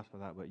updated, but I asked for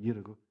that about a year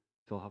ago,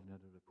 still haven't had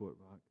a report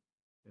back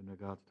in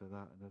regards to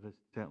that, and there is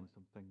certainly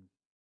some things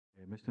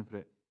missing for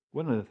it.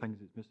 One of the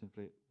things that's missing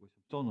for it, which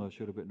I'm still not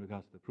sure about in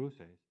regards to the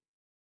process,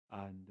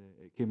 and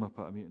it came up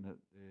at a meeting that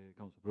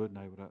Councillor Broad and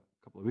I were at a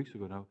couple of weeks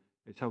ago now,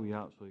 it's how you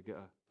actually get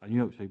a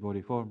new outside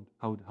body formed.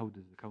 How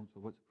does the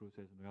council, what's the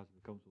process in regards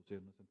to the council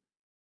saying, listen,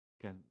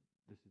 again,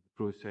 this is the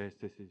process,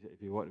 this is,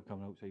 if you want to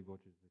become an outside body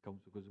to the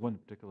council, because one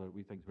in particular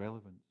we think is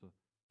relevant, so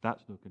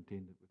that's not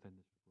contained within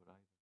this report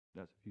either.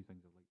 That's a few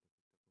things I'd like to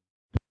pick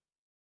up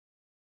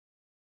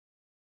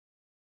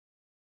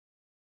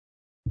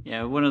on.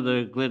 Yeah, one of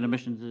the glaring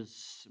omissions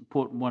is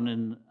important one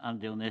in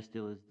Andale and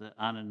Estill is the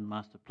Annan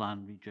Master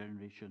Plan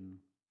Regeneration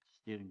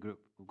Steering Group.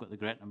 We've got the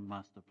Gretna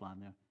Master Plan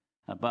there.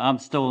 But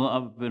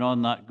I've been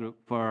on that group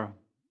for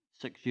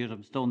 6 years.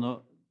 I'm still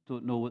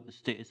don't know what the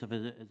status of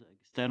it is. Is it an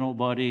external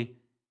body?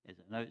 Is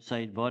it an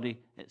outside body?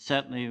 It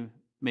certainly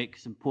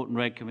makes important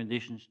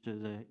recommendations to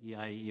the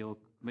EIEO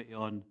Committee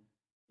on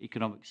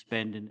Economic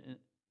Spending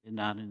in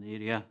Annan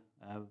area.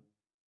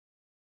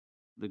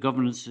 The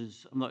governance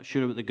is, I'm not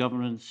sure about the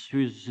governance,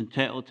 who's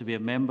entitled to be a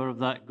member of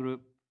that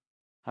group,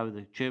 how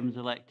the chairman's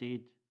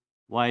elected,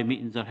 why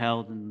meetings are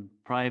held in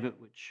private,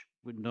 which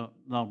would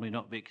normally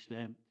not be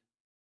exempt,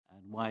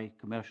 and why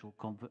commercial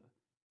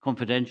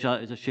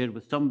confidentialities are shared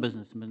with some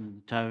businessmen in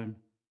the town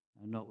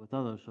and not with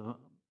others. So,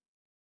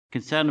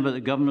 concerned about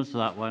the governance of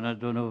that one. I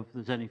don't know if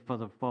there's any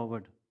further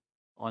forward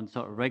on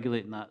sort of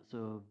regulating that.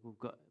 So we've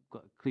got a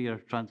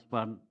clear,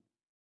 transparent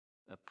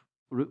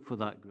route for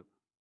that group.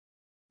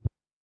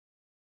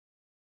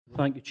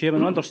 Thank you,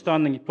 Chairman.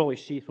 Understanding, you probably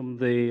see from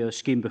the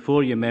scheme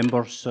before you,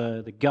 members,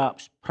 the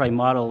gaps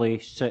primarily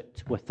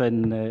sit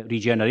within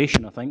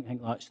regeneration, I think. I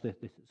think that's the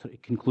sort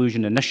of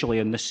conclusion initially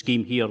in this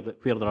scheme here,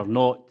 that where there are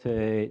not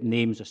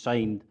names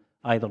assigned,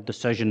 either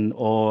decision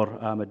or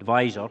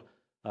advisor,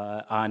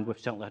 and we've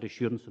certainly had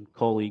assurance from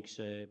colleagues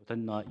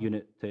within that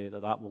unit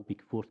that will be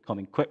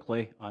forthcoming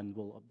quickly and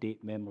will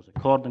update members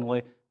accordingly.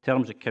 In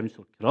terms of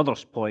Councillor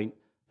Carruthers' point,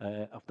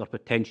 if there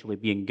potentially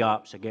being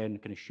gaps, again, I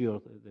can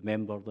assure the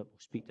member that will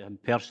speak to him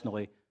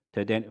personally to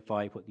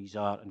identify what these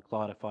are and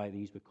clarify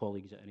these with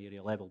colleagues at an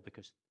area level,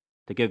 because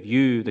to give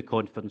you the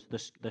confidence,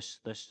 this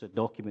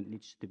document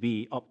needs to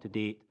be up to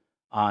date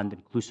and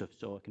inclusive.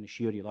 So I can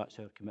assure you that's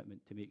our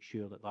commitment to make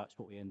sure that that's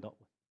what we end up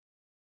with.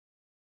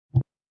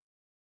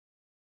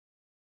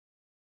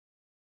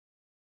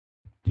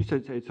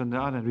 It's on the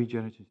Annan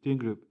Regeneration Steering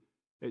Group.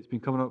 It's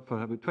been coming up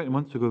for about 20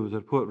 months ago. There was a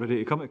report ready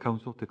to come to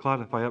Council to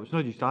clarify it. It's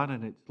not just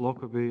Annan, it's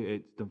Lockerbie,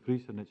 it's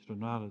Dumfries and it's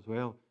Stranraer as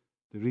well,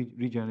 the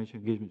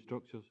regeneration engagement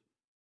structures.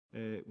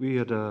 We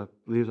had a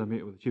liaison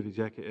meeting with the Chief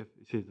Executive.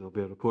 He says there'll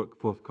be a report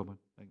forthcoming.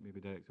 I think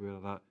maybe Derek's aware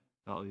of that.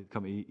 That'll either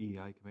come to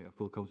EEI Committee or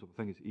full Council.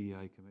 I think it's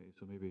EEI Committee,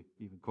 so maybe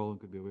even Colin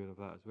could be aware of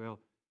that as well.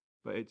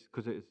 But it's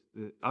because it's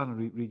the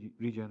Annan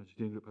Regeneration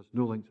Steering Group has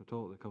no links at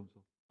all to the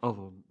Council, other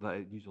than that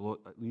it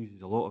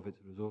uses a lot of its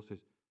resources.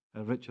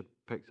 And Richard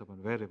picks up on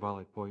a very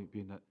valid point,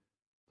 being that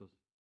there's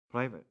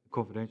private,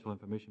 confidential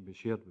information being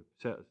shared with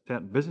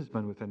certain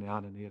businessmen within the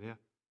Annan area,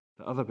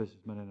 that other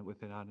businessmen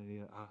within the Annan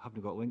area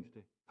haven't got links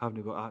to,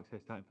 haven't got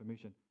access to that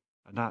information.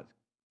 And that's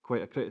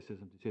quite a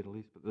criticism, to say the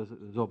least, but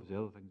there's obviously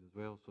other things as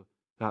well, so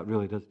that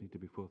really does need to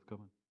be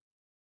forthcoming.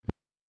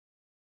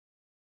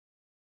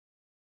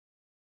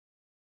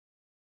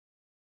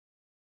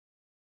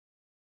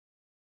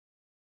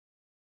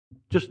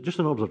 Just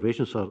an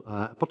observation, sir,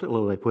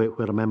 particularly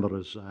where a member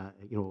is,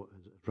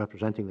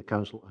 representing the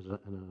council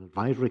in an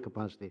advisory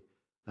capacity,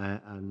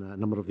 and a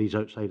number of these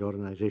outside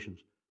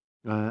organisations.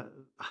 I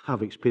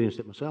have experienced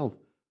it myself.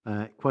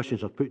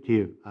 Questions are put to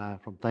you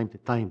from time to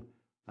time.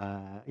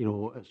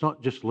 It's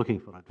not just looking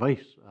for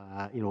advice,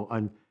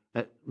 and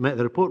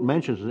the report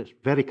mentions, and it's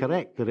very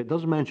correct that it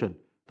does mention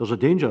there's a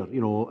danger,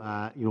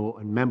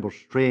 in members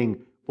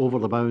straying over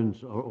the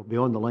bounds or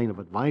beyond the line of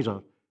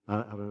advisor,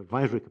 or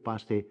advisory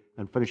capacity,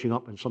 and finishing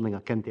up in something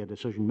akin to a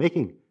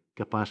decision-making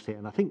capacity.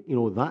 And I think,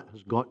 that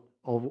has got,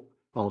 well,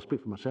 I'll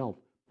speak for myself,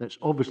 that's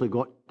obviously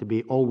got to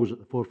be always at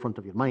the forefront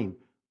of your mind.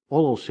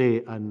 All I'll say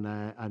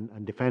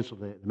in defence of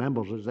the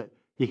members is that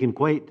you can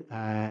quite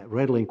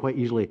readily and quite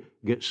easily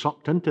get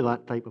sucked into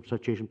that type of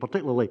situation,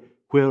 particularly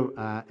where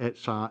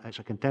it's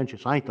a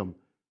contentious item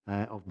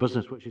of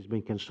business which has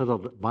been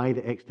considered by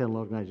the external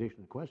organisation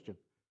in question.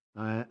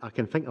 I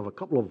can think of a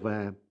couple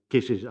of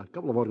cases, a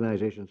couple of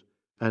organisations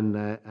in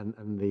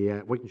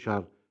the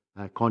Wigtonshire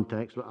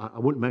context. I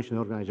won't mention the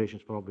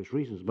organisations for obvious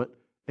reasons, but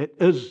it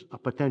is a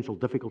potential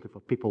difficulty for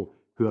people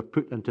who are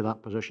put into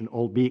that position,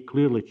 albeit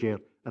clearly, Chair,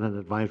 in an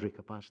advisory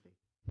capacity.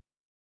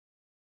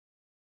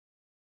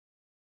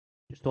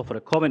 Just offer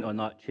a comment on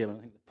that, Chairman.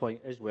 I think the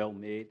point is well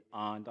made,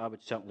 and I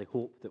would certainly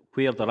hope that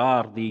where there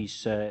are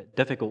these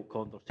difficult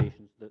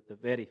conversations, that the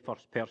very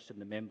first person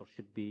the member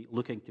should be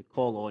looking to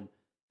call on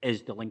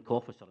is the link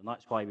officer, and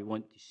that's why we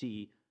want to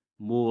see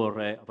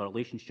more of a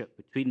relationship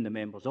between the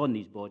members on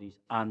these bodies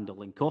and the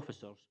link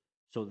officers.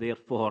 So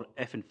therefore,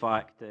 if in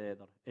fact there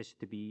is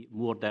to be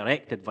more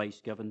direct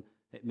advice given,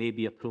 it may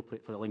be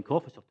appropriate for the link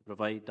officer to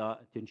provide that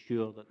to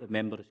ensure that the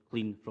member is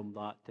clean from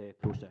that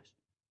process.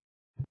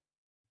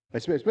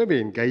 It's maybe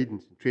in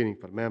guidance and training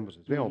for members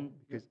as well,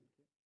 because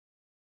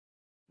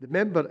the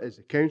member is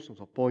the council's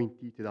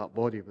appointee to that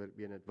body, whether it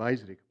be an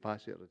advisory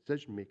capacity or a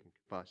decision-making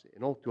capacity.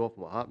 And all too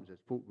often what happens is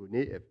folk go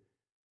native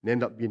and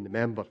end up being the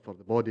member for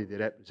the body they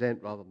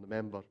represent rather than the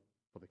member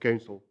for the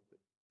council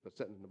that's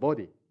sitting in the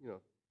body. You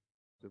know,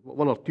 so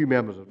one or two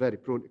members are very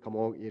prone to come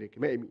along to area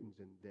committee meetings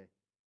and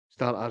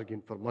start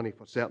arguing for money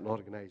for certain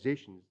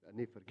organisations, and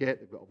they forget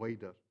they've got a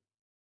wider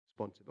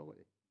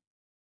responsibility.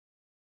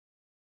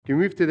 Can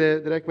we move to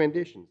the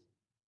recommendations?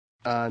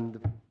 And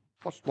the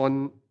first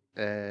one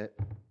is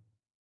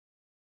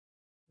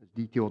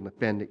detailed in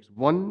Appendix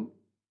 1.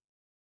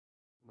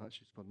 That's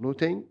just for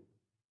noting.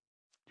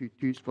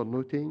 2.2 is for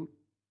noting.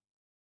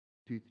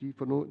 2.3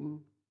 for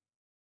noting.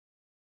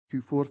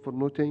 2.4 for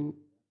noting.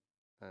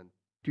 And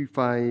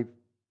 2.5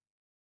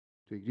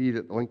 to agree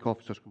that the link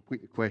officers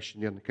complete the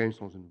questionnaire and the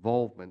council's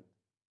involvement.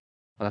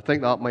 And I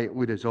think that might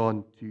lead us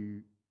on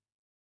to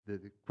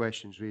the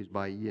questions raised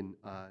by Ian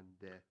and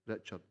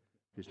Richard.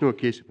 It's no a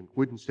case of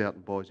including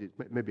certain bodies,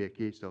 it's maybe a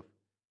case of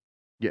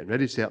getting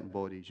rid of certain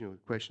bodies. You know, the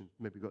question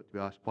maybe got to be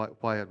asked,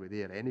 why are we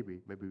there anyway?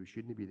 Maybe we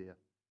shouldn't be there.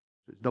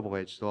 So it's a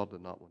double-edged sword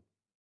on that one.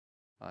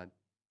 And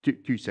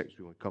 2.6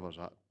 really covers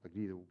that. I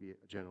agree there will be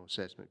a general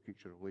assessment of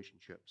future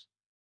relationships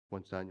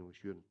once the annual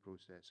assurance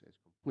process is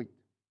complete.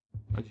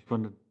 I just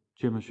wondered,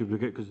 Chairman, should we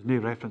get, because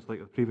there's no reference like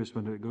the previous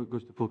one, it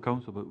goes to full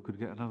council, but we could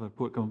get another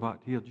report coming back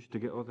here just to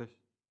get all this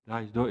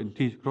I's dotted and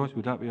T's crossed.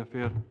 Would that be a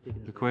fair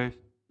request?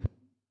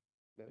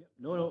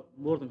 No,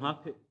 more than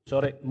happy.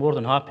 Sorry, more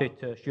than happy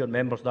to assure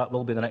members that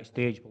will be the next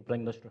stage. We'll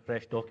bring this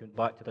refreshed document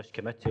back to this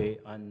committee,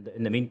 and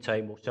in the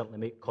meantime, we'll certainly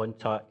make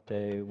contact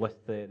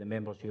with the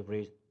members who have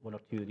raised one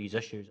or two of these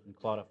issues and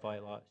clarify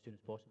that as soon as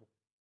possible.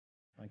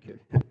 Thank you.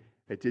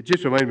 It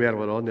just reminded me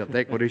earlier on there,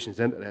 declarations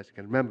of interest. I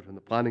can remember when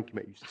the planning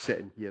committee used to sit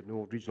in here in the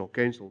old regional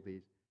council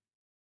days.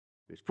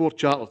 There's 4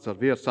 chartered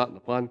surveyors sat in the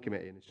planning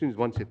committee, and as soon as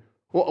one said,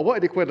 "Oh, I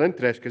want to declare an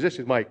interest because this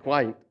is my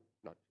client,"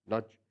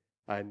 nudge,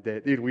 and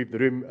they'd leave the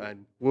room,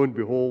 and lo and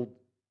behold,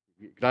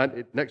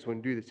 granted. Next one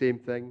do the same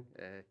thing.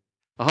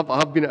 I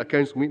have been at a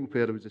council meeting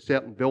where there was a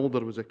certain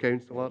builder was a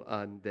councillor,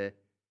 and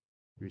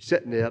he was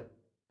sitting there,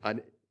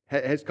 and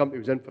his company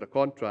was in for a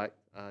contract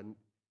and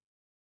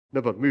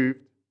never moved,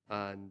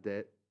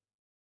 and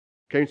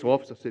council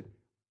officer said,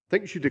 "I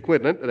think you should declare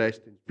an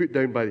interest," and put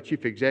down by the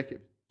chief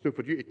executive. So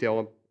for you to tell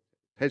him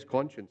his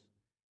conscience,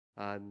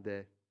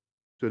 and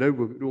so now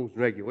we've got rules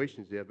and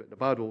regulations there. But in the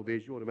bad old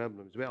days, you'll remember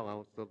them as well,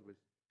 Alistair,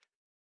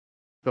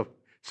 was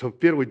some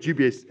fairly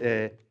dubious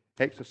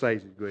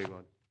exercises going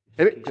on.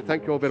 Anyway,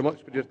 thank you all very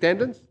much for your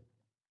attendance.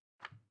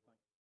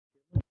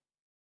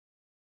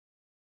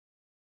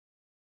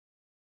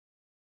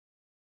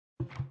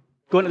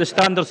 Go into the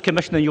Standards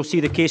Commission and you'll see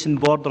the case in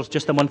Borders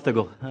just a month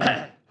ago.